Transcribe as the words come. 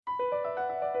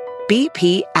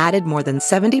BP added more than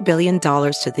 $70 billion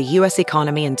to the U.S.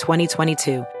 economy in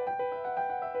 2022.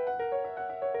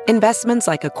 Investments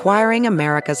like acquiring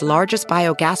America's largest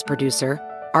biogas producer,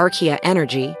 Archaea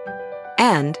Energy,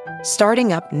 and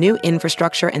starting up new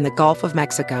infrastructure in the Gulf of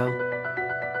Mexico.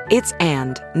 It's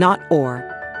and, not or.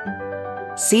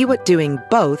 See what doing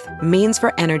both means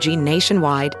for energy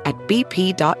nationwide at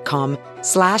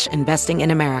bp.com/investing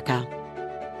in America.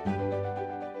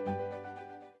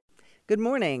 Good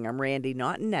morning, I'm Randy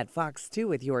Naughton at Fox 2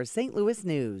 with your St. Louis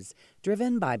news,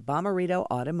 driven by Bommarito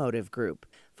Automotive Group.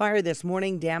 Fire this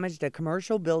morning damaged a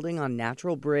commercial building on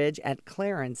Natural Bridge at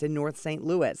Clarence in North St.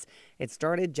 Louis. It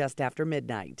started just after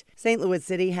midnight. St. Louis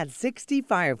City had 60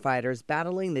 firefighters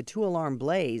battling the two-alarm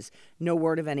blaze. No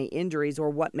word of any injuries or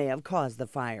what may have caused the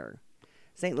fire.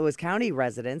 St. Louis County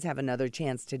residents have another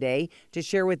chance today to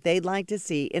share what they'd like to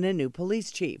see in a new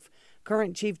police chief.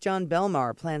 Current Chief John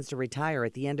Belmar plans to retire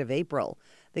at the end of April.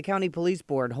 The County Police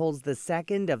Board holds the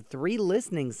second of 3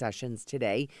 listening sessions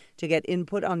today to get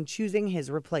input on choosing his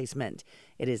replacement.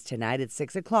 It is tonight at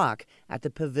 6 o'clock at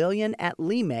the Pavilion at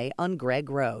Limay on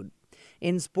Gregg Road.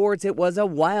 In sports, it was a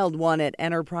wild one at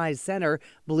Enterprise Center.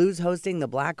 Blues hosting the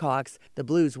Blackhawks. The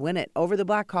Blues win it over the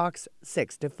Blackhawks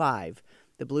 6-5.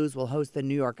 The Blues will host the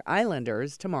New York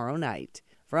Islanders tomorrow night.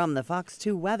 From the Fox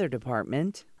 2 Weather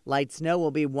Department, light snow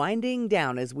will be winding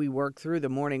down as we work through the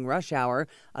morning rush hour.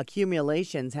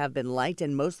 Accumulations have been light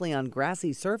and mostly on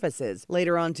grassy surfaces.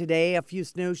 Later on today, a few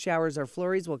snow showers or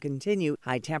flurries will continue.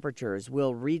 High temperatures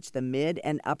will reach the mid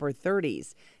and upper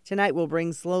 30s. Tonight will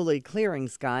bring slowly clearing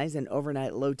skies and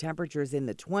overnight low temperatures in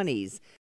the 20s.